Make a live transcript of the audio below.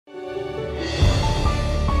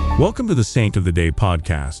Welcome to the Saint of the Day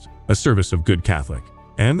podcast, a service of Good Catholic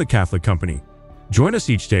and the Catholic Company. Join us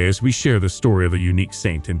each day as we share the story of a unique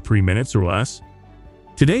saint in 3 minutes or less.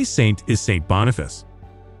 Today's saint is Saint Boniface.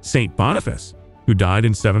 Saint Boniface, who died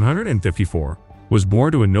in 754, was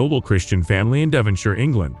born to a noble Christian family in Devonshire,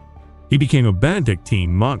 England. He became a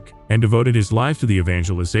Benedictine monk and devoted his life to the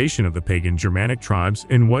evangelization of the pagan Germanic tribes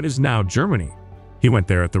in what is now Germany. He went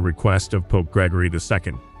there at the request of Pope Gregory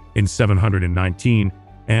II in 719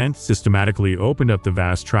 and systematically opened up the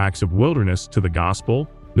vast tracts of wilderness to the gospel,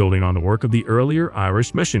 building on the work of the earlier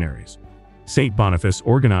Irish missionaries. Saint Boniface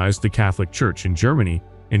organized the Catholic Church in Germany,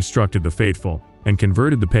 instructed the faithful, and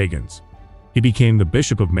converted the pagans. He became the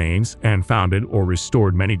Bishop of Mainz and founded or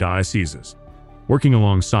restored many dioceses. Working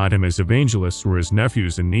alongside him as evangelists were his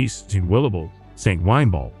nephews and niece, St. Willibald, St.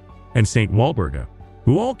 Weinbald, and St. Walburga,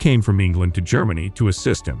 who all came from England to Germany to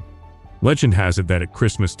assist him. Legend has it that at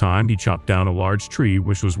Christmas time he chopped down a large tree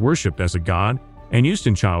which was worshipped as a god and used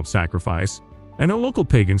in child sacrifice, and the local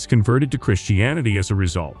pagans converted to Christianity as a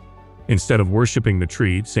result. Instead of worshipping the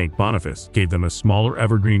tree, St. Boniface gave them a smaller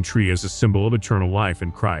evergreen tree as a symbol of eternal life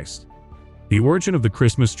in Christ. The origin of the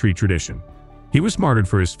Christmas tree tradition. He was martyred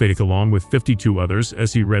for his faith along with 52 others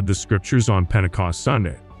as he read the scriptures on Pentecost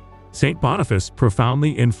Sunday. St. Boniface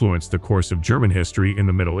profoundly influenced the course of German history in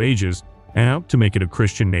the Middle Ages and helped to make it a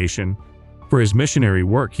Christian nation. For his missionary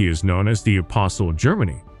work, he is known as the Apostle of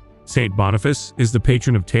Germany. St. Boniface is the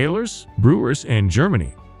patron of tailors, brewers, and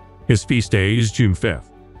Germany. His feast day is June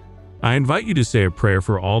 5th. I invite you to say a prayer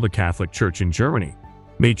for all the Catholic Church in Germany.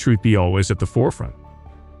 May truth be always at the forefront.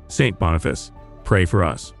 St. Boniface, pray for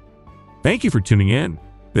us. Thank you for tuning in.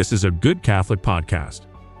 This is a Good Catholic podcast.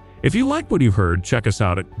 If you like what you've heard, check us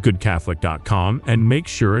out at goodcatholic.com and make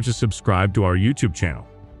sure to subscribe to our YouTube channel.